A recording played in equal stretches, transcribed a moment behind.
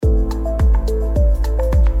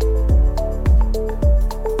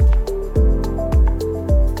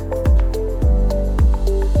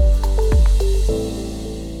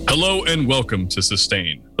Hello and welcome to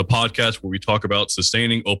Sustain, the podcast where we talk about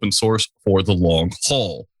sustaining open source for the long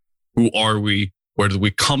haul. Who are we? Where did we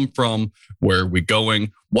come from? Where are we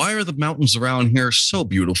going? Why are the mountains around here so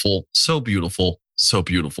beautiful, so beautiful, so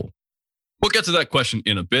beautiful? We'll get to that question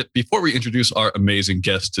in a bit. Before we introduce our amazing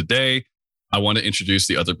guest today, I want to introduce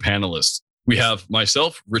the other panelists. We have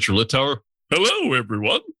myself, Richard Littauer. Hello,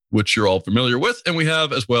 everyone, which you're all familiar with. And we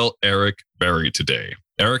have as well Eric Berry today.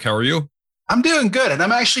 Eric, how are you? I'm doing good. And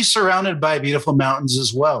I'm actually surrounded by beautiful mountains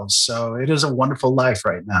as well. So it is a wonderful life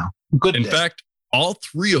right now. Good In day. fact, all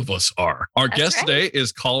three of us are. Our That's guest right. today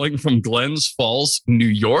is calling from Glens Falls, New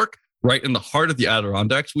York, right in the heart of the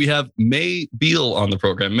Adirondacks. We have May Beal on the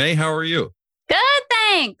program. May, how are you? Good,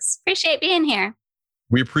 thanks. Appreciate being here.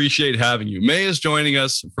 We appreciate having you. May is joining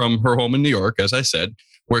us from her home in New York, as I said,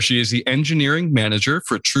 where she is the engineering manager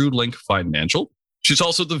for TrueLink Financial. She's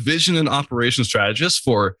also the vision and operations strategist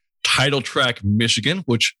for TitleTrack Michigan,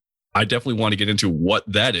 which I definitely want to get into what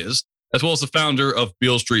that is, as well as the founder of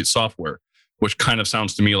Beale Street Software, which kind of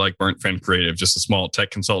sounds to me like Burnt Fan Creative, just a small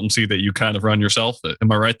tech consultancy that you kind of run yourself.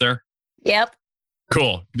 Am I right there? Yep.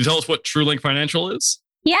 Cool. Can you tell us what TrueLink Financial is?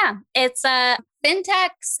 Yeah, it's a fintech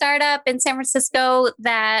startup in San Francisco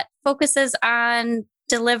that focuses on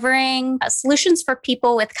delivering solutions for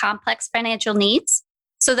people with complex financial needs.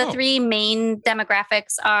 So the three main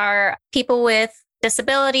demographics are people with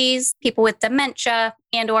disabilities, people with dementia,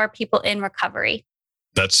 and/or people in recovery.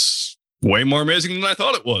 That's way more amazing than I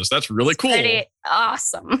thought it was. That's really cool. Pretty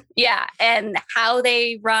awesome. Yeah. And how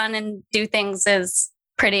they run and do things is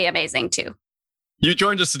pretty amazing too. You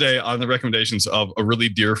joined us today on the recommendations of a really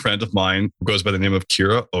dear friend of mine who goes by the name of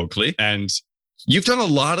Kira Oakley. And you've done a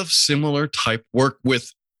lot of similar type work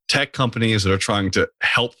with tech companies that are trying to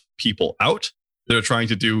help people out. They're trying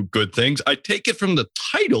to do good things. I take it from the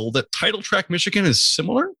title that TitleTrack Michigan is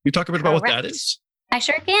similar. Can you talk a bit about what that Correct. is? I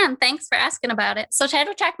sure can. Thanks for asking about it. So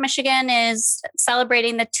TitleTrack Michigan is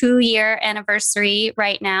celebrating the 2-year anniversary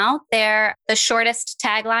right now. The shortest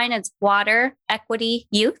tagline is Water, Equity,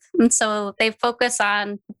 Youth. And so they focus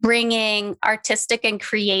on bringing artistic and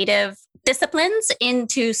creative disciplines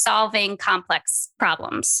into solving complex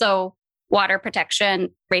problems. So water protection,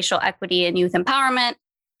 racial equity, and youth empowerment,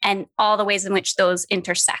 and all the ways in which those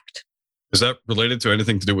intersect. Is that related to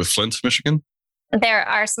anything to do with Flint, Michigan? There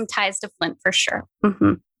are some ties to Flint for sure.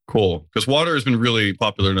 Mm-hmm. Cool. Because water has been really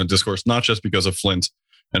popular in the discourse, not just because of Flint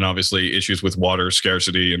and obviously issues with water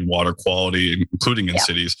scarcity and water quality, including in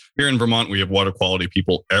cities. Here in Vermont, we have water quality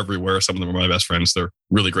people everywhere. Some of them are my best friends. They're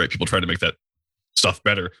really great people trying to make that stuff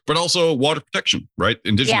better, but also water protection, right?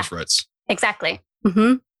 Indigenous rights. Exactly.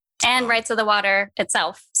 Mm-hmm. And rights of the water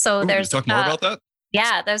itself. So there's talk more about that.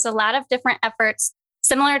 Yeah, there's a lot of different efforts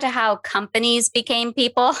similar to how companies became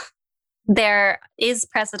people. There is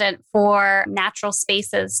precedent for natural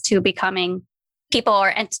spaces to becoming people or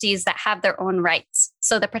entities that have their own rights.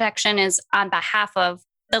 So the protection is on behalf of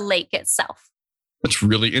the lake itself. That's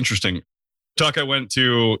really interesting. Talk I went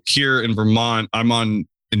to here in Vermont, I'm on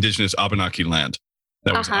indigenous Abenaki land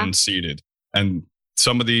that was unceded. And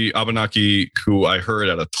some of the Abenaki who I heard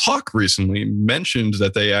at a talk recently mentioned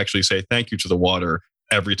that they actually say thank you to the water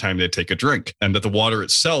every time they take a drink, and that the water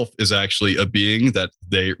itself is actually a being that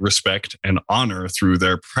they respect and honor through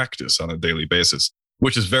their practice on a daily basis,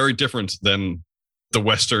 which is very different than the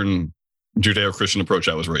Western Judeo-Christian approach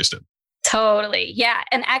I was raised in. Totally. Yeah.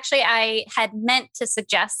 And actually, I had meant to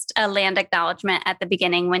suggest a land acknowledgement at the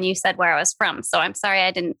beginning when you said where I was from. So I'm sorry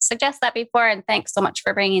I didn't suggest that before. And thanks so much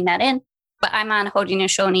for bringing that in. But I'm on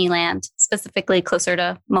Haudenosaunee land, specifically closer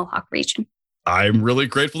to Mohawk region. I'm really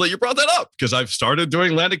grateful that you brought that up because I've started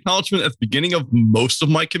doing land acknowledgement at the beginning of most of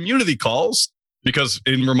my community calls because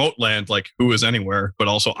in remote land, like who is anywhere, but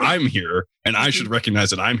also I'm here and I should recognize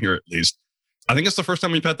that I'm here at least. I think it's the first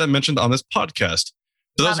time we've had that mentioned on this podcast.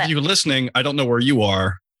 For those of you listening, I don't know where you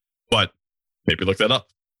are, but maybe look that up.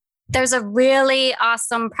 There's a really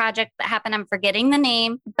awesome project that happened. I'm forgetting the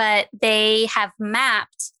name, but they have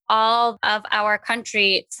mapped all of our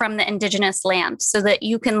country from the indigenous land so that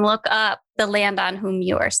you can look up the land on whom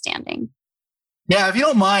you are standing. Yeah, if you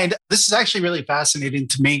don't mind, this is actually really fascinating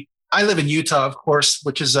to me. I live in Utah, of course,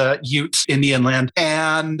 which is a Ute Indian land.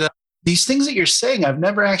 And these things that you're saying, I've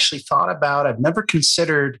never actually thought about. I've never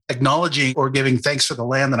considered acknowledging or giving thanks for the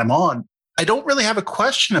land that I'm on. I don't really have a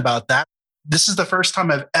question about that. This is the first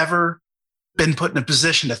time I've ever been put in a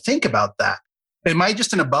position to think about that. Am I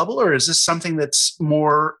just in a bubble, or is this something that's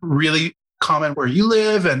more really common where you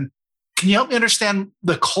live? And can you help me understand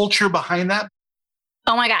the culture behind that?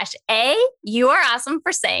 Oh my gosh. You are awesome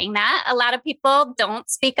for saying that. A lot of people don't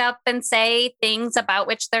speak up and say things about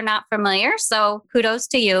which they're not familiar. So kudos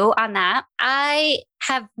to you on that. I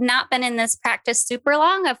have not been in this practice super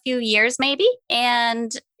long, a few years maybe.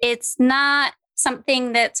 And it's not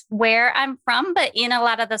something that's where I'm from, but in a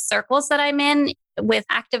lot of the circles that I'm in with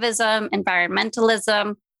activism,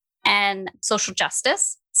 environmentalism, and social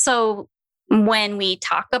justice. So when we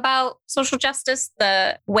talk about social justice,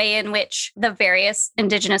 the way in which the various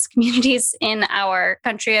Indigenous communities in our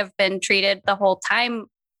country have been treated the whole time,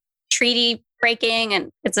 treaty breaking, and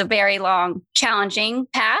it's a very long, challenging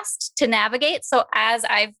past to navigate. So as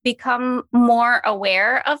I've become more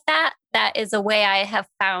aware of that, that is a way I have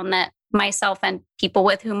found that myself and people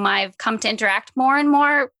with whom I've come to interact more and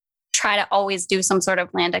more try to always do some sort of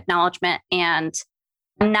land acknowledgement and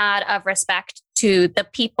nod of respect to the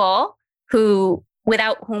people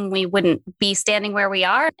without whom we wouldn't be standing where we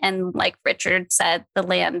are. And like Richard said, the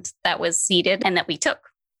land that was ceded and that we took.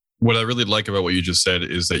 What I really like about what you just said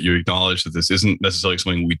is that you acknowledge that this isn't necessarily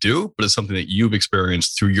something we do, but it's something that you've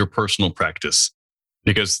experienced through your personal practice.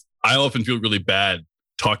 Because I often feel really bad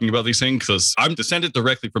talking about these things because I'm descended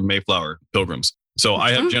directly from Mayflower pilgrims. So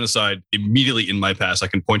I have genocide immediately in my past. I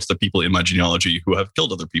can point to the people in my genealogy who have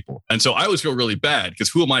killed other people. And so I always feel really bad because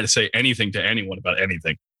who am I to say anything to anyone about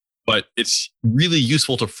anything? But it's really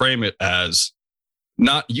useful to frame it as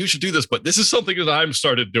not, you should do this, but this is something that I've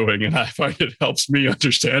started doing. And I find it helps me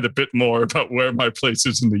understand a bit more about where my place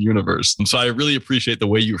is in the universe. And so I really appreciate the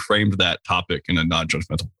way you framed that topic in a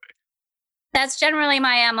non-judgmental way. That's generally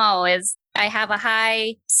my MO is I have a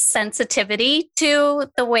high sensitivity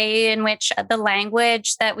to the way in which the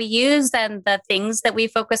language that we use and the things that we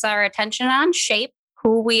focus our attention on shape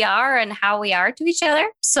who we are and how we are to each other.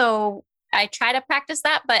 So I try to practice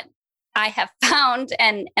that, but I have found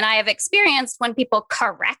and I have experienced when people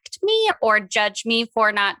correct me or judge me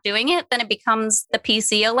for not doing it, then it becomes the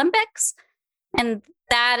PC Olympics. And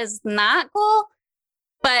that is not cool.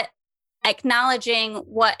 But acknowledging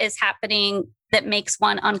what is happening that makes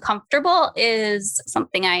one uncomfortable is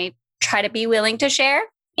something I try to be willing to share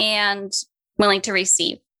and willing to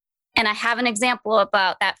receive. And I have an example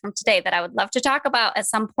about that from today that I would love to talk about at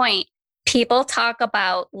some point. People talk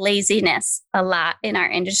about laziness a lot in our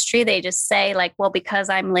industry. They just say like, well, because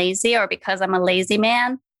I'm lazy or because I'm a lazy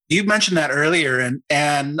man. You mentioned that earlier.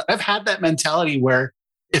 And I've had that mentality where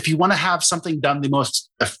if you want to have something done the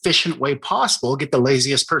most efficient way possible, get the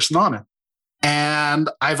laziest person on it. And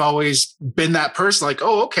I've always been that person like,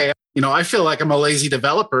 oh, okay, I feel like I'm a lazy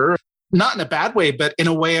developer. Not in a bad way, but in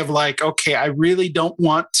a way of like, okay, I really don't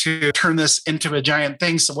want to turn this into a giant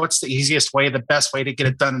thing. So what's the easiest way, the best way to get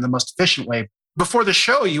it done in the most efficient way? Before the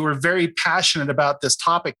show, you were very passionate about this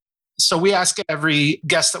topic. So we ask every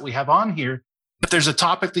guest that we have on here, if there's a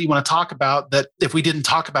topic that you want to talk about that if we didn't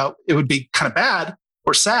talk about, it would be kind of bad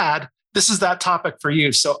or sad. This is that topic for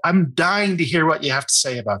you. So I'm dying to hear what you have to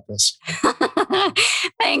say about this.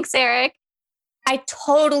 Thanks, Eric. I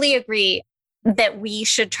totally agree that we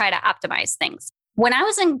should try to optimize things. When I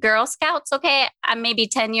was in Girl Scouts, okay, I'm maybe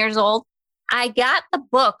 10 years old, I got the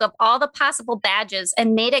book of all the possible badges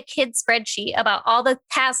and made a kid spreadsheet about all the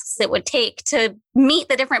tasks it would take to meet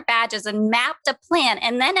the different badges and mapped a plan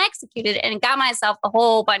and then executed it and got myself a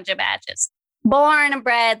whole bunch of badges. Born and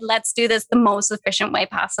bred, let's do this the most efficient way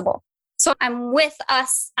possible. So I'm with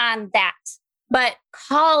us on that. But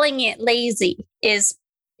calling it lazy is,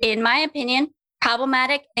 in my opinion,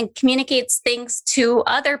 problematic and communicates things to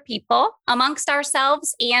other people amongst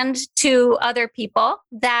ourselves and to other people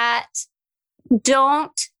that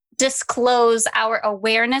don't disclose our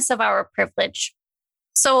awareness of our privilege.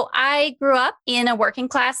 So I grew up in a working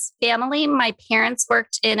class family. My parents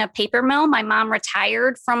worked in a paper mill. My mom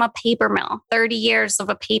retired from a paper mill, 30 years of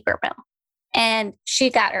a paper mill. And she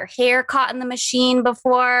got her hair caught in the machine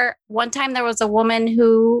before. One time there was a woman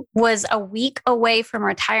who was a week away from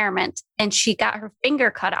retirement and she got her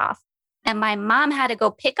finger cut off. And my mom had to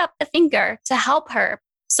go pick up the finger to help her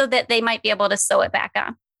so that they might be able to sew it back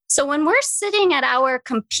on. So when we're sitting at our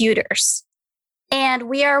computers and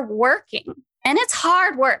we are working, and it's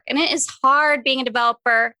hard work, and it is hard being a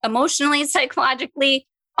developer, emotionally, psychologically,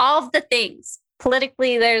 all of the things.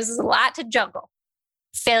 Politically, there's a lot to juggle.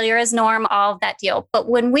 Failure is norm, all of that deal. But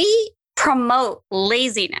when we promote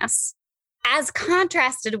laziness as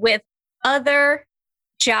contrasted with other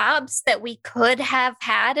jobs that we could have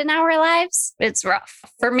had in our lives, it's rough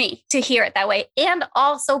for me to hear it that way. And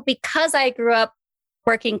also because I grew up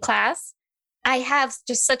working class, I have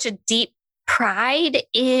just such a deep pride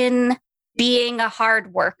in being a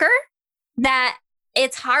hard worker that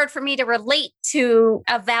it's hard for me to relate to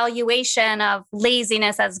a valuation of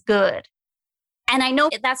laziness as good. And I know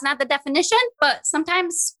that's not the definition, but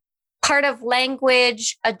sometimes part of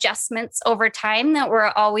language adjustments over time that we're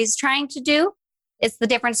always trying to do is the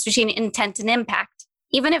difference between intent and impact.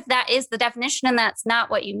 Even if that is the definition and that's not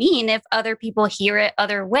what you mean, if other people hear it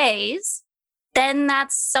other ways, then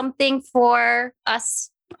that's something for us,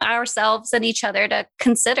 ourselves, and each other to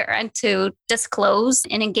consider and to disclose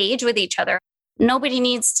and engage with each other. Nobody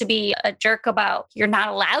needs to be a jerk about you're not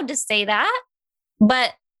allowed to say that,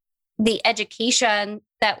 but the education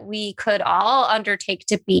that we could all undertake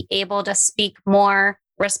to be able to speak more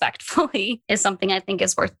respectfully is something I think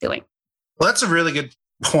is worth doing. Well, that's a really good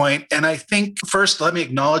point. And I think first, let me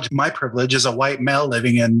acknowledge my privilege as a white male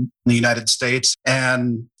living in the United States.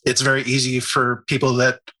 And it's very easy for people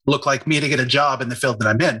that look like me to get a job in the field that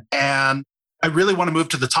I'm in. And I really want to move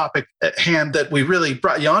to the topic at hand that we really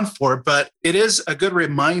brought you on for, but it is a good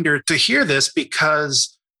reminder to hear this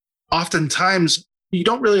because oftentimes you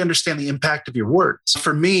don't really understand the impact of your words.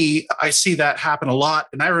 For me, I see that happen a lot.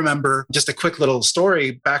 And I remember just a quick little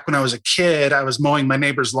story. Back when I was a kid, I was mowing my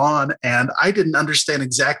neighbor's lawn and I didn't understand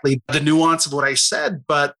exactly the nuance of what I said,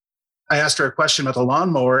 but I asked her a question about the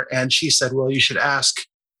lawnmower and she said, well, you should ask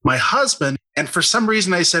my husband. And for some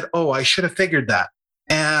reason I said, oh, I should have figured that.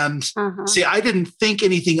 And see, I didn't think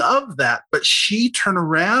anything of that, but she turned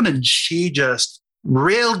around and she just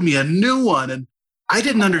railed me a new one. And I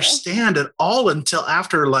didn't understand at all until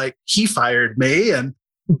after he fired me.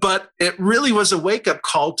 But it really was a wake up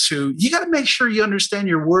call to, you got to make sure you understand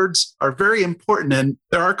your words are very important and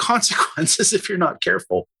there are consequences if you're not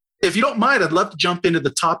careful. If you don't mind, I'd love to jump into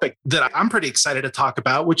the topic that I'm pretty excited to talk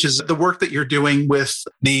about, which is the work that you're doing with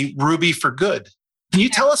the Ruby for Good. Can you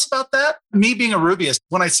tell us about that? Me being a Rubyist,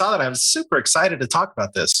 when I saw that, I was super excited to talk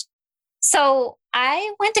about this. So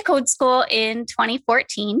I went to code school in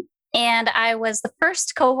 2014. And I was the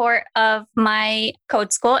first cohort of my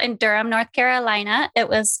code school in Durham, North Carolina. It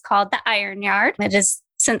was called the Iron Yard. It has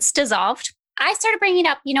since dissolved. I started bringing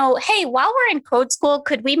up, hey, while we're in code school,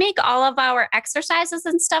 could we make all of our exercises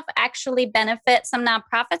and stuff actually benefit some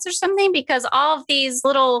nonprofits or something? Because all of these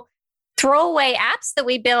little throwaway apps that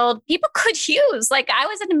we build, people could use. I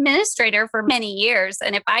was an administrator for many years.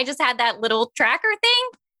 And if I just had that little tracker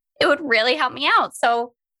thing, it would really help me out.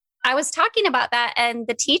 So I was talking about that and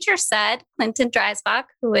the teacher said, Clinton Dreisbach,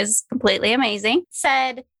 who is completely amazing,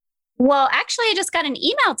 said, well, actually, I just got an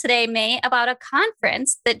email today, May, about a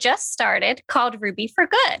conference that just started called Ruby for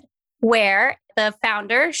Good, where the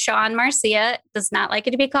founder, Sean Marcia, does not like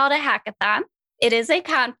it to be called a hackathon. It is a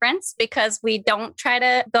conference because we don't try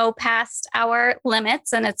to go past our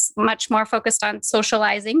limits and it's much more focused on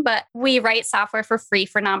socializing, but we write software for free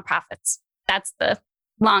for nonprofits. That's the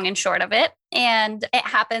long and short of it. And it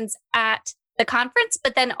happens at the conference,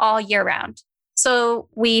 but then all year round. So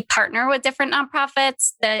we partner with different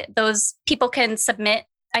nonprofits that those people can submit,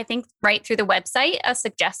 I think, right through the website, a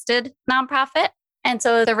suggested nonprofit. And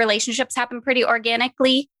so the relationships happen pretty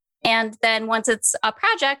organically. And then once it's a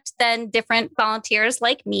project, then different volunteers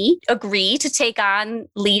like me agree to take on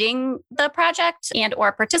leading the project and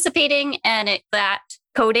or participating. And that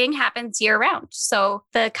coding happens year round. So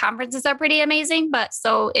the conferences are pretty amazing, but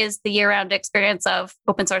so is the year round experience of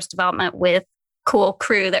open source development with cool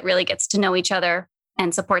crew that really gets to know each other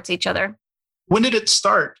and supports each other. When did it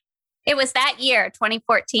start? It was that year,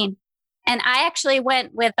 2014. And I actually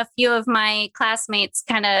went with a few of my classmates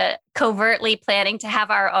kind of covertly planning to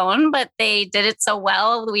have our own, but they did it so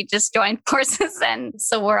well. We just joined forces. And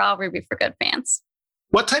so we're all Ruby for Good fans.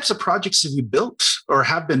 What types of projects have you built or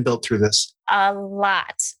have been built through this? A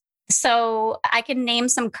lot. So I can name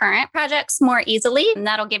some current projects more easily, and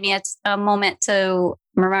that'll give me a moment to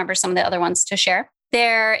remember some of the other ones to share.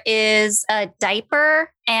 There is a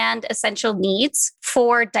diaper and essential needs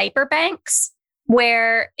for diaper banks,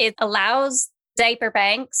 where it allows diaper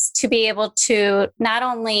banks to be able to not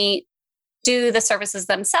only do the services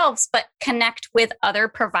themselves, but connect with other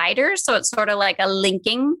providers. So it's sort of like a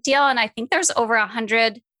linking deal. And I think there's over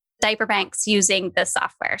 100 diaper banks using this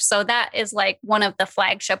software. So that is one of the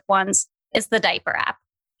flagship ones is the diaper app.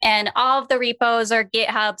 And all of the repos are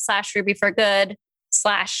GitHub/Ruby for Good/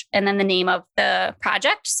 and then the name of the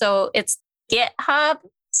project. So it's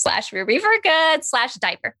GitHub/Ruby for Good/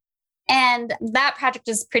 diaper. And that project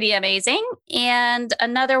is pretty amazing. And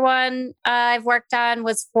another one I've worked on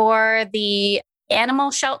was for the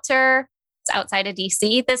animal shelter. It's outside of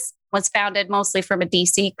DC. This was founded mostly from a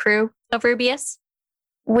DC crew of Rubyists.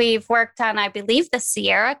 We've worked on, I believe, the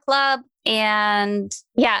Sierra Club. And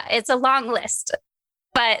yeah, it's a long list.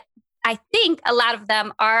 But I think a lot of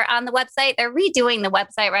them are on the website. They're redoing the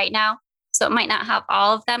website right now, so it might not have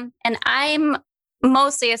all of them. And I'm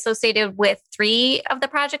mostly associated with 3 of the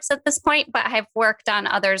projects at this point, but I've worked on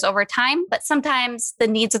others over time. But sometimes the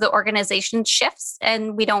needs of the organization shifts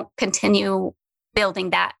and we don't continue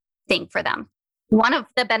building that thing for them. One of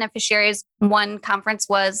the beneficiaries, one conference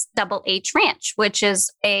was Double H Ranch, which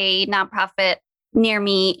is a nonprofit near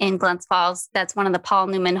me in Glens Falls. That's one of the Paul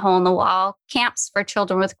Newman Hole in the Wall camps for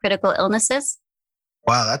children with critical illnesses.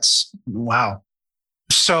 Wow.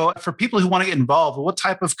 So for people who want to get involved, what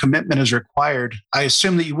type of commitment is required? I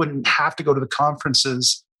assume that you wouldn't have to go to the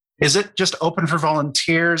conferences. Is it just open for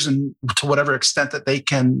volunteers and to whatever extent that they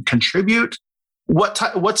can contribute?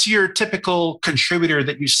 What's your typical contributor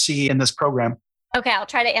that you see in this program? Okay, I'll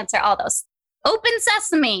try to answer all those. Open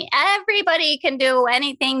sesame. Everybody can do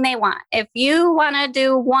anything they want. If you want to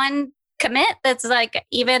do one commit that's like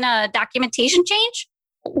even a documentation change,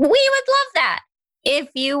 we would love that. If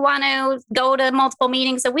you want to go to multiple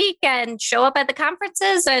meetings a week and show up at the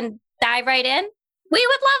conferences and dive right in, we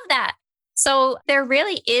would love that. So there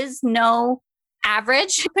really is no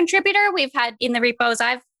average contributor. We've had in the repos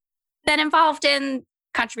I've been involved in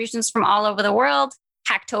contributions from all over the world.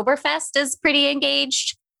 Hacktoberfest is pretty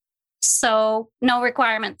engaged. So no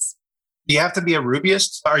requirements. Do you have to be a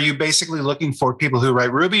Rubyist? Are you basically looking for people who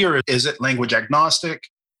write Ruby, or is it language agnostic?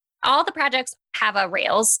 All the projects have a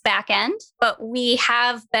Rails backend, but we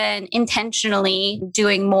have been intentionally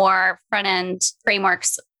doing more front-end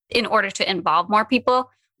frameworks in order to involve more people.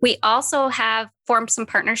 We also have formed some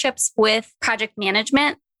partnerships with project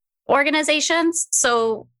management organizations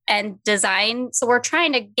and design. So we're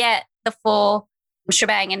trying to get the full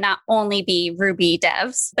shebang and not only be Ruby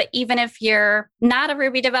devs, but even if you're not a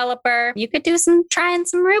Ruby developer, you could trying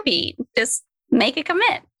some Ruby. Just make a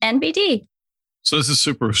commit, NBD. So this is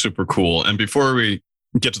super, super cool. And before we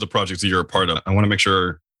get to the projects that you're a part of, I want to make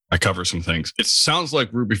sure I cover some things. It sounds like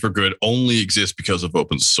Ruby for Good only exists because of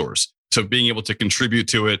open source. So being able to contribute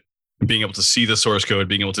to it, being able to see the source code,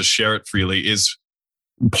 being able to share it freely is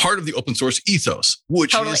part of the open source ethos,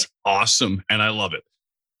 which is awesome. And I love it.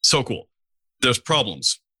 So cool. There's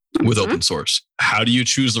problems with open source. How do you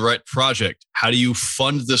choose the right project? How do you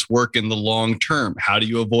fund this work in the long term? How do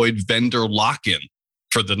you avoid vendor lock-in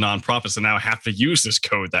for the nonprofits that now have to use this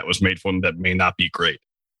code that was made for them that may not be great?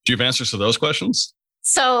 Do you have answers to those questions?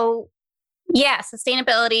 So, yeah,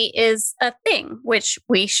 sustainability is a thing, which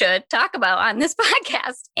we should talk about on this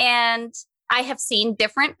podcast. And I have seen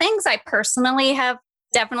different things. I personally have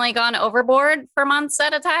definitely gone overboard for months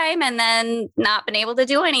at a time and then not been able to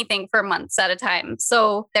do anything for months at a time.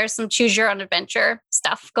 So there's some choose your own adventure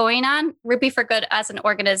stuff going on. Ruby for Good as an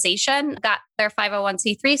organization got their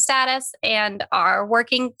 501c3 status and are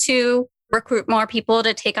working to recruit more people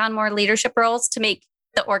to take on more leadership roles to make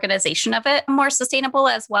the organization of it more sustainable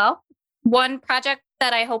as well. One project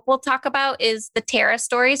that I hope we'll talk about is the Terra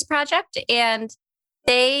Stories project. And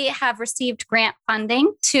they have received grant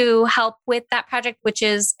funding to help with that project, which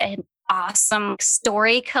is an awesome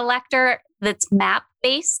story collector that's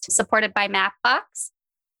map-based, supported by Mapbox.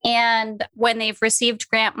 And when they've received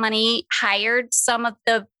grant money, hired some of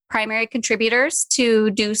the primary contributors to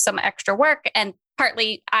do some extra work. And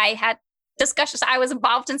partly I had discussions. I was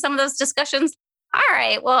involved in some of those discussions. All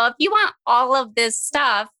right, well, if you want all of this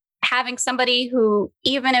stuff, having somebody who,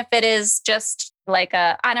 even if it is just like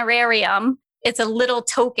a honorarium, it's a little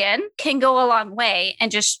token, can go a long way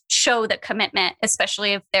and just show the commitment,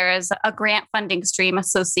 especially if there is a grant funding stream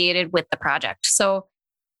associated with the project. So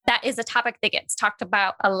that is a topic that gets talked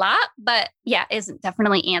about a lot, but yeah, isn't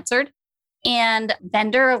definitely answered. And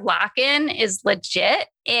vendor lock-in is legit.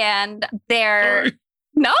 And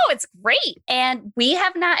no, it's great. And we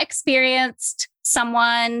have not experienced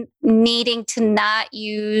someone needing to not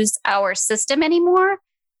use our system anymore.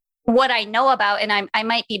 What I know about, and I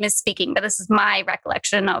might be misspeaking, but this is my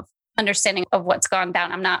recollection of understanding of what's gone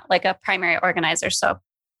down. I'm not like a primary organizer, so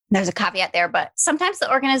there's a caveat there. But sometimes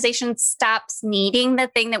the organization stops needing the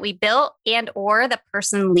thing that we built and or the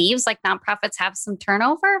person leaves, like nonprofits have some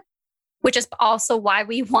turnover, which is also why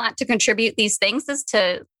we want to contribute these things, is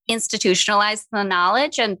to institutionalize the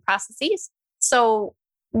knowledge and processes. So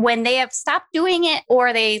when they have stopped doing it,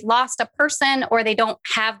 or they lost a person, or they don't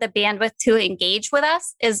have the bandwidth to engage with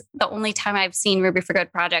us, is the only time I've seen Ruby for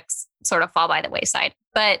Good projects sort of fall by the wayside.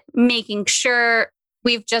 But making sure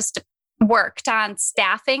we've just worked on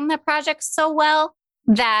staffing the project so well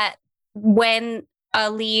that when a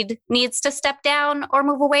lead needs to step down or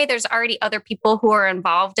move away, there's already other people who are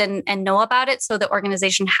involved and know about it. So the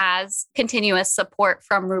organization has continuous support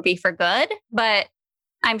from Ruby for Good. But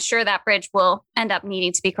I'm sure that bridge will end up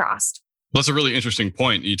needing to be crossed. That's a really interesting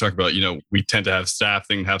point. You talk about, we tend to have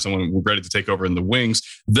staffing, have someone ready to take over in the wings.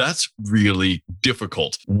 That's really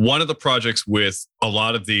difficult. One of the projects with a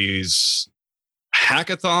lot of these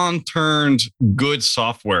hackathon turned good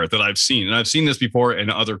software that I've seen, and I've seen this before in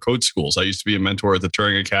other code schools. I used to be a mentor at the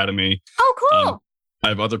Turing Academy. Oh, cool. I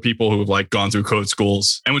have other people who have gone through code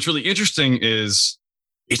schools. And what's really interesting is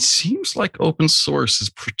it seems like open source is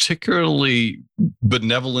particularly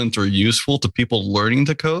benevolent or useful to people learning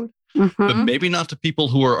to code. But maybe not to people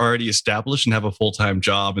who are already established and have a full-time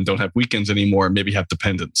job and don't have weekends anymore, and maybe have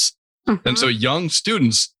dependents. And so young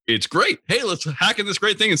students, it's great. Hey, let's hack in this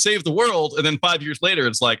great thing and save the world. And then 5 years later,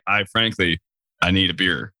 it's like, I need a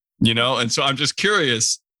beer, And so I'm just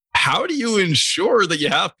curious, how do you ensure that you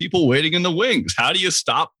have people waiting in the wings? How do you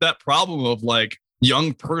stop that problem of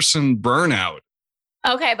young person burnout?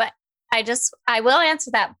 Okay, but I will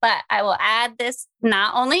answer that, but I will add this,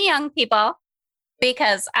 not only young people,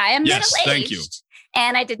 because I am middle-aged. Thank you.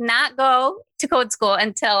 And I did not go to code school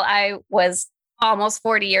until I was almost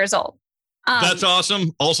 40 years old. That's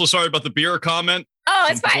awesome. Also, sorry about the beer comment. Oh,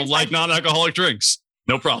 it's fine. People like non-alcoholic drinks.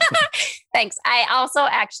 No problem. Thanks. I also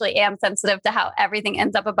actually am sensitive to how everything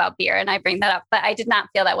ends up about beer, and I bring that up, but I did not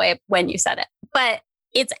feel that way when you said it. But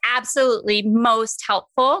it's absolutely most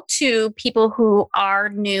helpful to people who are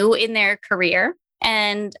new in their career.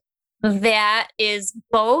 And that is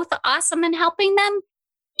both awesome in helping them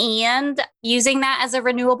and using that as a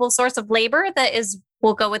renewable source of labor that is,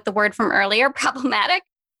 we'll go with the word from earlier, problematic.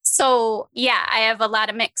 So yeah, I have a lot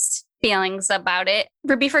of mixed feelings about it.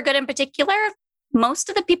 Ruby for Good in particular, most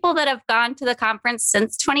of the people that have gone to the conference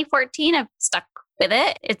since 2014 have stuck with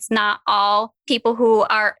it. It's not all people who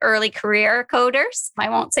are early career coders. I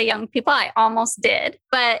won't say young people, I almost did.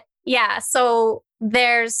 But yeah, so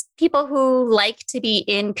there's people who like to be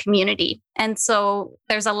in community. And so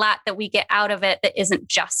there's a lot that we get out of it that isn't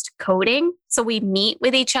just coding. So we meet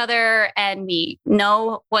with each other and we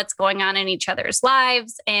know what's going on in each other's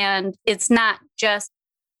lives. And it's not just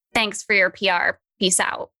thanks for your PR, peace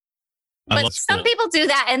out. But some people do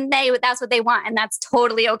that and that's what they want. And that's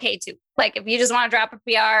totally okay too. If you just want to drop a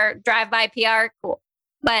PR, drive by PR, cool.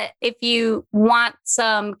 But if you want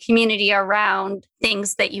some community around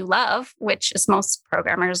things that you love, which is most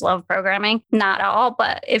programmers love programming, not all,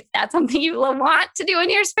 but if that's something you want to do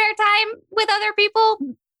in your spare time with other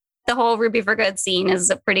people, the whole Ruby for Good scene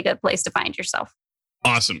is a pretty good place to find yourself.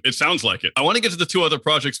 Awesome. It sounds like it. I want to get to the two other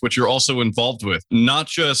projects which you're also involved with, not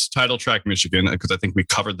just Title Track Michigan, because I think we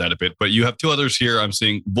covered that a bit, but you have two others here. I'm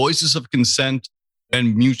seeing Voices of Consent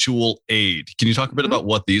and Mutual Aid. Can you talk a bit about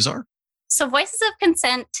what these are? So Voices of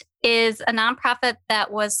Consent is a nonprofit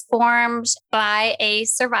that was formed by a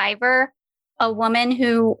survivor, a woman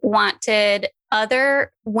who wanted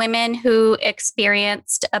other women who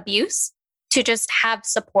experienced abuse to just have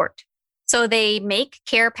support. So they make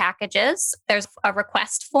care packages. There's a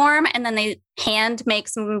request form, and then they hand make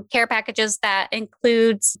some care packages that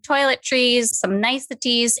includes toiletries, some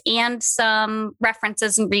niceties, and some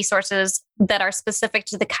references and resources that are specific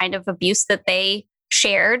to the kind of abuse that they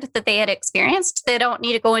shared that they had experienced. They don't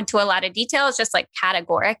need to go into a lot of details, just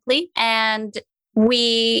categorically. And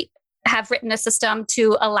we have written a system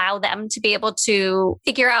to allow them to be able to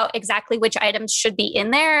figure out exactly which items should be in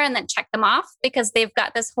there and then check them off, because they've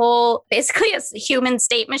got this whole, basically a human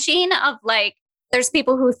state machine of there's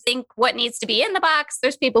people who think what needs to be in the box.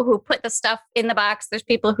 There's people who put the stuff in the box. There's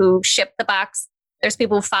people who ship the box. There's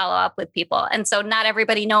people who follow up with people. And so not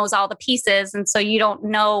everybody knows all the pieces. And so you don't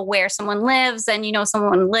know where someone lives, and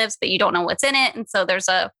someone lives, but you don't know what's in it. And so there's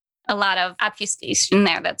a lot of obfuscation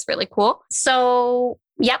there. That's really cool. So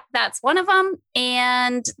yep, that's one of them.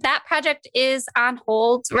 And that project is on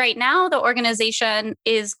hold right now. The organization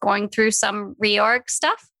is going through some reorg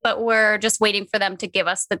stuff, but we're just waiting for them to give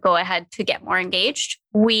us the go ahead to get more engaged.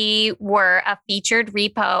 We were a featured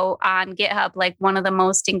repo on GitHub, one of the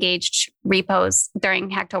most engaged repos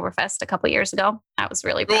during Hacktoberfest a couple of years ago. I was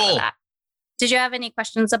really proud of that. Did you have any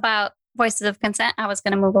questions about Voices of Consent? I was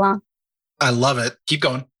going to move along. I love it. Keep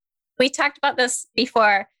going. We talked about this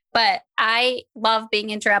before, but I love being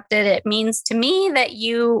interrupted. It means to me that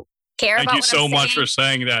you care about what I'm saying. Thank you so much for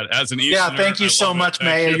saying that. As an Easterner, thank you so much,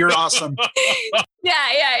 Maya. You're awesome.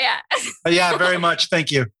 Yeah. Yeah, very much.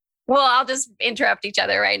 Thank you. Well, I'll just interrupt each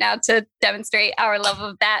other right now to demonstrate our love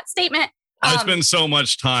of that statement. I spend so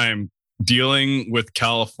much time dealing with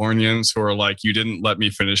Californians who are you didn't let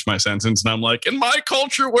me finish my sentence. And I'm in my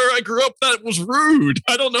culture where I grew up, that was rude.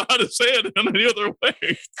 I don't know how to say it in any other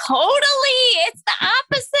way. Totally. It's the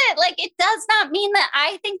opposite. It does not mean that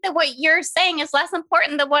I think that what you're saying is less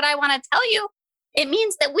important than what I want to tell you. It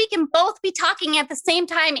means that we can both be talking at the same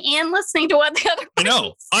time and listening to what the other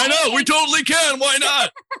person's I know. saying. We totally can. Why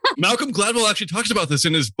not? Malcolm Gladwell actually talks about this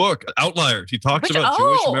in his book, Outliers. He talks about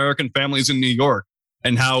Jewish American families in New York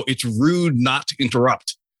and how it's rude not to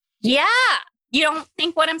interrupt. Yeah. You don't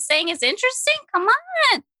think what I'm saying is interesting? Come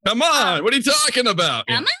on. Come on. What are you talking about?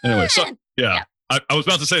 Come on. Anyway, yeah. I was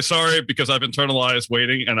about to say sorry because I've internalized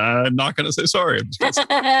waiting, and I'm not going to say sorry.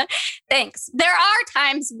 Thanks. There are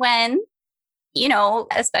times when,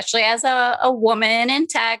 especially as a woman in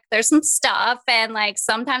tech, there's some stuff. And like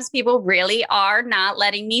sometimes people really are not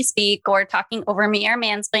letting me speak or talking over me or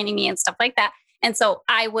mansplaining me and stuff like that. And so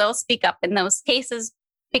I will speak up in those cases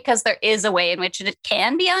because there is a way in which it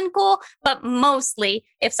can be uncool. But mostly,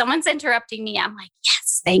 if someone's interrupting me, I'm like,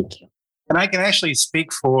 yes, thank you. And I can actually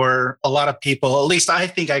speak for a lot of people, at least I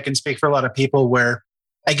think I can speak for a lot of people where,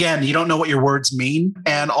 again, you don't know what your words mean.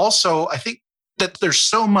 And also, I think that there's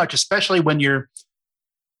so much, especially when you're,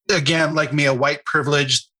 again, like me, a white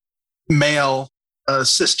privileged male,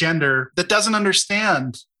 cisgender, that doesn't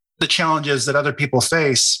understand the challenges that other people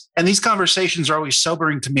face. And these conversations are always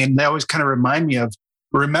sobering to me. And they always kind of remind me of,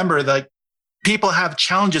 remember that people have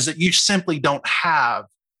challenges that you simply don't have.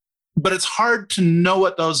 But it's hard to know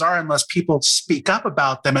what those are unless people speak up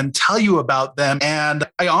about them and tell you about them. And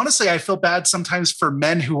I feel bad sometimes for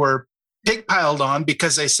men who are pig-piled on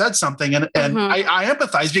because they said something. And I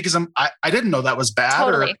empathize because I didn't know that was bad.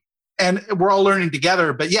 Totally. And we're all learning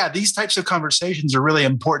together. But yeah, these types of conversations are really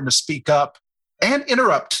important to speak up and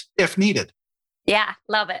interrupt if needed. Yeah,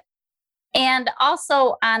 love it. And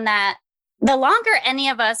also on that, the longer any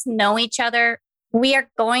of us know each other, we are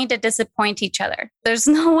going to disappoint each other. There's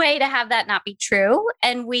no way to have that not be true.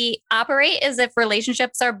 And we operate as if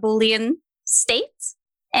relationships are Boolean states.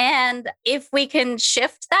 And if we can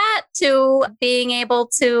shift that to being able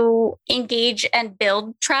to engage and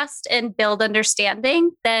build trust and build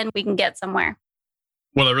understanding, then we can get somewhere.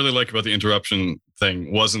 What I really like about the interruption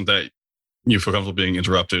thing wasn't that you feel comfortable being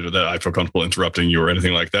interrupted or that I feel comfortable interrupting you or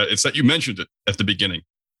anything like that. It's that you mentioned it at the beginning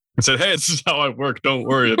and said, hey, this is how I work. Don't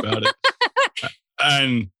worry about it.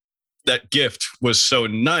 And that gift was so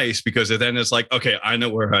nice because then it's like, okay, I know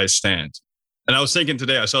where I stand. And I was thinking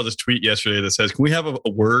today, I saw this tweet yesterday that says, can we have a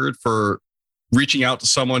word for reaching out to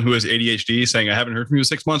someone who has ADHD saying, I haven't heard from you in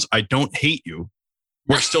 6 months. I don't hate you.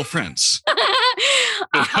 We're still friends.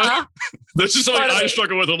 This is something I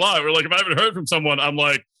struggle with a lot. We're like, if I haven't heard from someone, I'm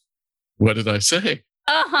like, what did I say?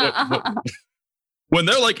 When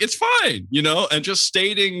they're like, it's fine, and just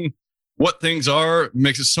stating what things are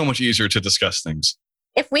makes it so much easier to discuss things.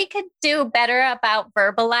 If we could do better about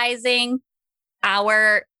verbalizing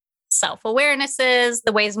our self-awarenesses,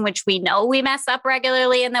 the ways in which we know we mess up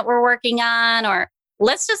regularly and that we're working on, or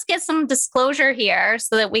let's just get some disclosure here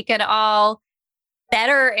so that we could all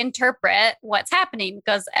better interpret what's happening,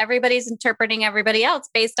 because everybody's interpreting everybody else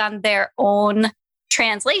based on their own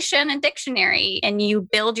translation and dictionary, and you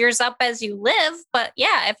build yours up as you live. But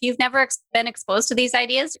yeah, if you've never been exposed to these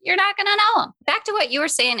ideas, you're not going to know them. Back to what you were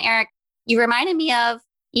saying, Eric, you reminded me of,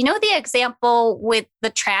 the example with the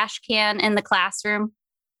trash can in the classroom.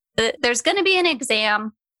 There's going to be an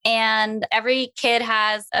exam and every kid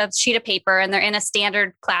has a sheet of paper and they're in a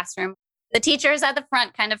standard classroom. The teacher is at the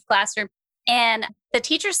front kind of classroom. And the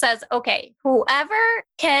teacher says, okay, whoever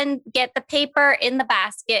can get the paper in the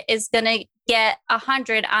basket is going to get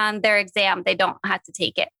 100 on their exam. They don't have to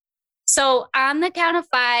take it. So on the count of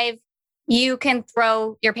 5, you can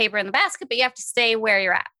throw your paper in the basket, but you have to stay where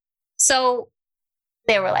you're at. So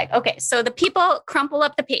they were like, okay, so the people crumple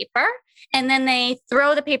up the paper and then they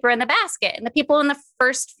throw the paper in the basket. And the people in the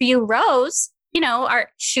first few rows, are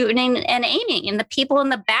shooting and aiming. And the people in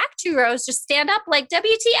the back 2 rows just stand up like,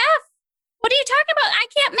 WTF? What are you talking about? I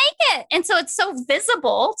can't make it. And so it's so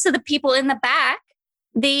visible to the people in the back,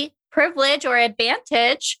 the privilege or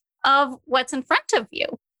advantage of what's in front of you.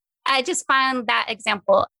 I just find that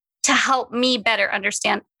example to help me better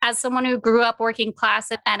understand. As someone who grew up working class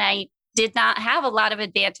and I did not have a lot of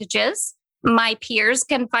advantages, my peers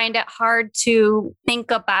can find it hard to think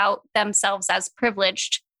about themselves as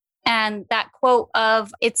privileged. And that quote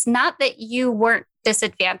of, it's not that you weren't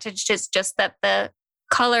disadvantaged, it's just that the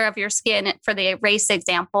color of your skin, for the race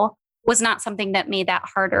example, was not something that made that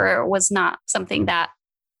harder, or was not something that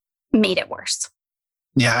made it worse.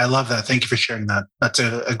 Yeah, I love that. Thank you for sharing that. That's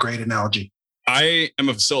a great analogy. I am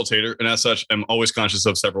a facilitator, and as such, I'm always conscious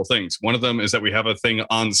of several things. One of them is that we have a thing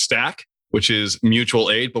on Stack, which is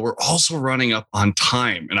mutual aid, but we're also running up on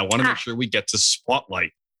time, and I want to make sure we get to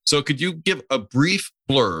Spotlight. So could you give a brief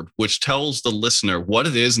blurb which tells the listener what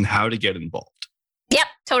it is and how to get involved? Yep,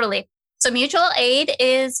 totally. So mutual aid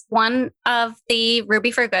is one of the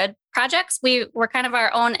Ruby for Good projects. We're kind of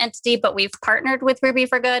our own entity, but we've partnered with Ruby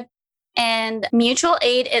for Good. And mutual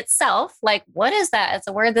aid itself, like, what is that? It's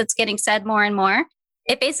a word that's getting said more and more.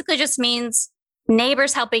 It basically just means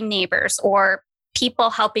neighbors helping neighbors or people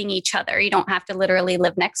helping each other. You don't have to literally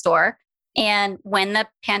live next door. And when the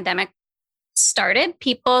pandemic started,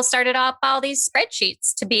 people started up all these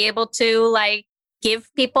spreadsheets to be able to like give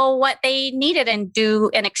people what they needed and do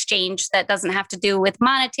an exchange that doesn't have to do with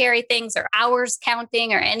monetary things or hours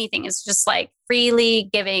counting or anything. It's just like freely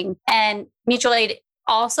giving. And mutual aid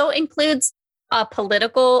also includes a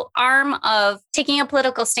political arm of taking a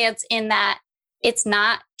political stance in that it's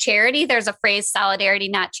not charity. There's a phrase, solidarity,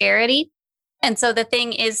 not charity. And so the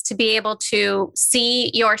thing is to be able to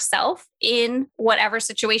see yourself in whatever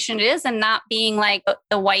situation it is and not being like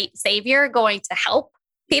the white savior going to help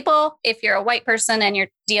people if you're a white person and you're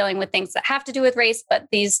dealing with things that have to do with race, but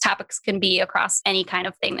these topics can be across any kind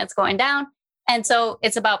of thing that's going down. And so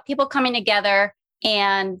it's about people coming together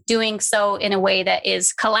and doing so in a way that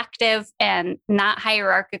is collective and not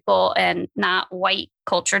hierarchical and not white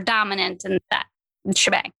culture dominant and that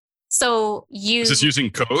shebang. So Is this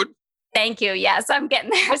using code? Thank you. Yes, I'm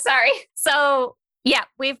getting there. Sorry. So yeah,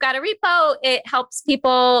 we've got a repo. It helps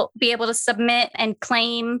people be able to submit and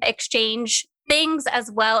claim, exchange things,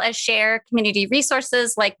 as well as share community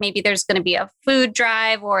resources. Like maybe there's going to be a food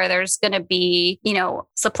drive or there's going to be,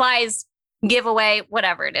 supplies giveaway,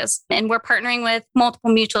 whatever it is. And we're partnering with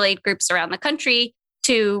multiple mutual aid groups around the country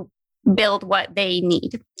to build what they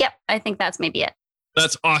need. Yep. I think that's maybe it.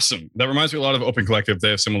 That's awesome. That reminds me a lot of Open Collective.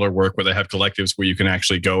 They have similar work where they have collectives where you can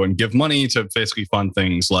actually go and give money to basically fund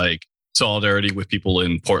things like solidarity with people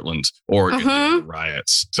in Portland, Oregon,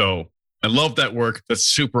 riots. So I love that work. That's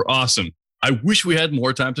super awesome. I wish we had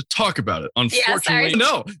more time to talk about it. Unfortunately,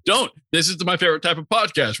 no, don't. This is my favorite type of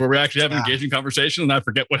podcast where we actually have an engaging conversation and I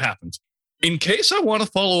forget what happens. In case I want to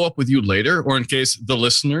follow up with you later, or in case the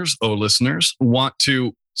listeners want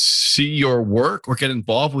to see your work or get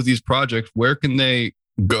involved with these projects, where can they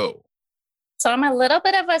go? So I'm a little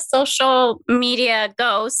bit of a social media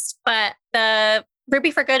ghost, but the Ruby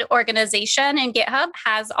for Good organization in GitHub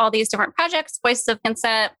has all these different projects, Voices of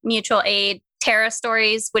Consent, Mutual Aid, Terra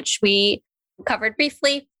Stories, which we covered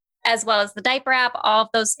briefly, as well as the diaper app, all of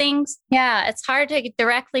those things. Yeah, it's hard to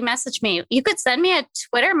directly message me. You could send me a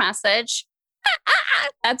Twitter message.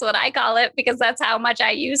 That's what I call it because that's how much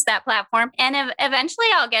I use that platform. And eventually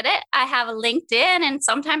I'll get it. I have a LinkedIn and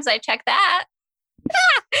sometimes I check that.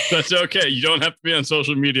 That's okay. You don't have to be on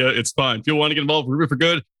social media. It's fine. If you want to get involved with Ruby for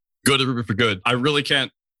Good, go to Ruby for Good. I really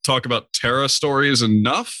can't talk about Terra Stories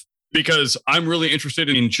enough because I'm really interested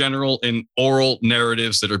in general in oral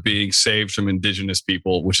narratives that are being saved from Indigenous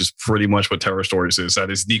people, which is pretty much what Terra Stories is. That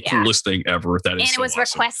is the coolest thing ever. That is, and it was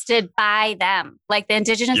awesome. Requested by them. Like the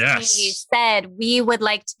Indigenous community said, we would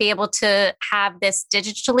like to be able to have this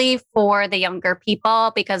digitally for the younger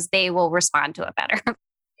people because they will respond to it better.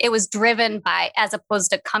 It was driven by, as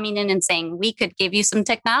opposed to coming in and saying, we could give you some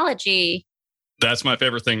technology. That's my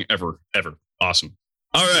favorite thing ever. Awesome.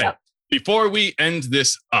 All right. Yep. Before we end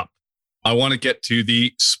this up, I want to get to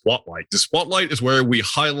the spotlight. The spotlight is where we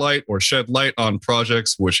highlight or shed light on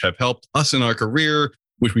projects which have helped us in our career,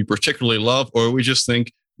 which we particularly love, or we just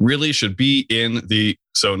think really should be in the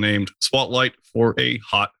so-named spotlight for a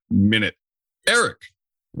hot minute. Eric,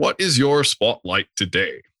 what is your spotlight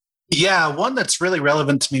today? Yeah, one that's really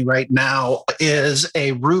relevant to me right now is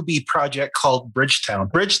a Ruby project called Bridgetown.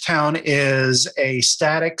 Bridgetown is a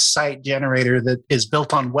static site generator that is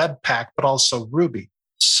built on Webpack, but also Ruby.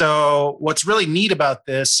 So what's really neat about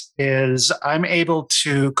this is I'm able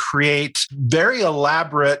to create very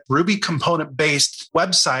elaborate Ruby component-based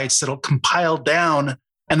websites that'll compile down,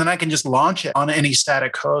 and then I can just launch it on any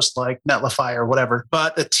static host like Netlify or whatever.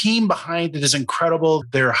 But the team behind it is incredible.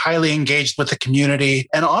 They're highly engaged with the community.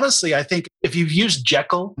 And honestly, I think if you've used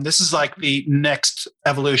Jekyll, this is like the next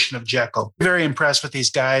evolution of Jekyll. Very impressed with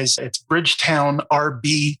these guys. It's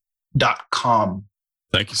bridgetownrb.com.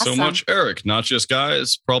 Thank you so much, Eric. Not just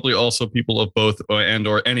guys, probably also people of both and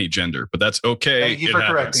or any gender, but that's okay. Thank you for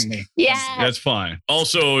correcting me. Yeah. That's fine.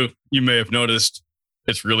 Also, you may have noticed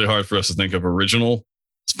it's really hard for us to think of original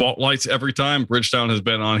spotlights every time. Bridgetown has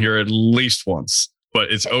been on here at least once,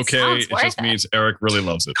 but it's okay. It just means Eric really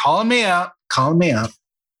loves it. Calling me out.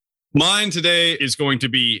 Mine today is going to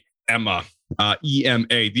be EMA, EMA,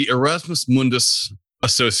 the Erasmus Mundus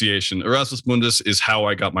Association. Erasmus Mundus is how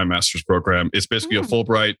I got my master's program. It's basically a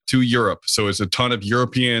Fulbright to Europe. So it's a ton of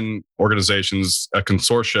European organizations, a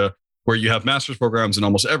consortia, where you have master's programs in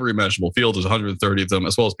almost every imaginable field. There's 130 of them,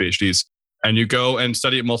 as well as PhDs. And you go and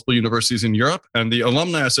study at multiple universities in Europe. And the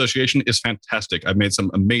Alumni Association is fantastic. I've made some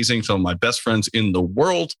of my best friends in the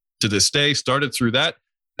world to this day, started through that.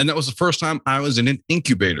 And that was the first time I was in an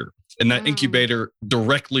incubator. And that incubator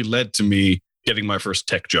directly led to me getting my first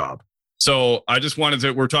tech job. So I just wanted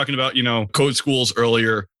to, we're talking about, code schools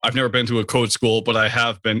earlier. I've never been to a code school, but I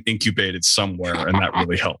have been incubated somewhere, and that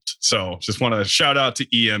really helped. So just want to shout out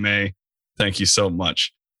to EMA. Thank you so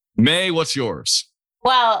much. May, what's yours?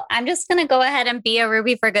 Well, I'm just going to go ahead and be a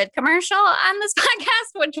Ruby for Good commercial on this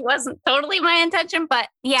podcast, which wasn't totally my intention. But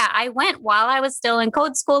yeah, I went while I was still in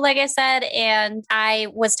code school, like I said, and I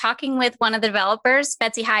was talking with one of the developers,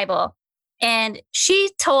 Betsy Heibel. And she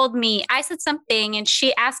told me, I said something and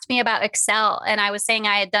she asked me about Excel. And I was saying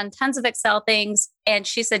I had done tons of Excel things. And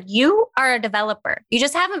she said, you are a developer. You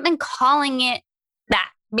just haven't been calling it that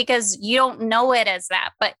because you don't know it as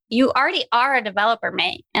that. But you already are a developer,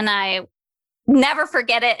 May. And I never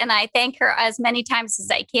forget it. And I thank her as many times as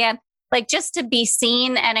I can. Like, just to be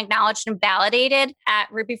seen and acknowledged and validated at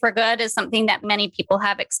Ruby for Good is something that many people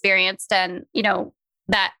have experienced. And,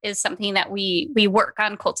 that is something that we work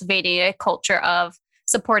on, cultivating a culture of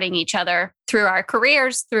supporting each other through our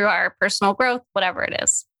careers, through our personal growth, whatever it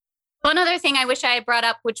is. One other thing I wish I had brought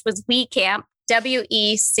up, which was WeCamp,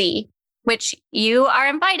 WEC, which you are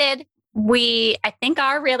invited. We, I think,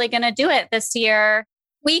 are really going to do it this year.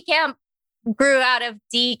 WeCamp grew out of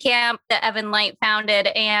DCamp that Evan Light founded,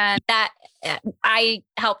 and that I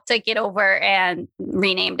helped to get over and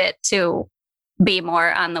renamed it to be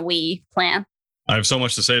more on the We plan. I have so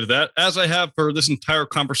much to say to that, as I have for this entire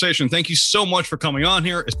conversation. Thank you so much for coming on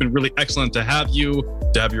here. It's been really excellent to have you,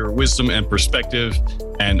 to have your wisdom and perspective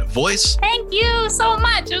and voice. Thank you so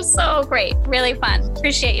much. It was so great. Really fun.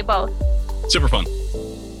 Appreciate you both. Super fun.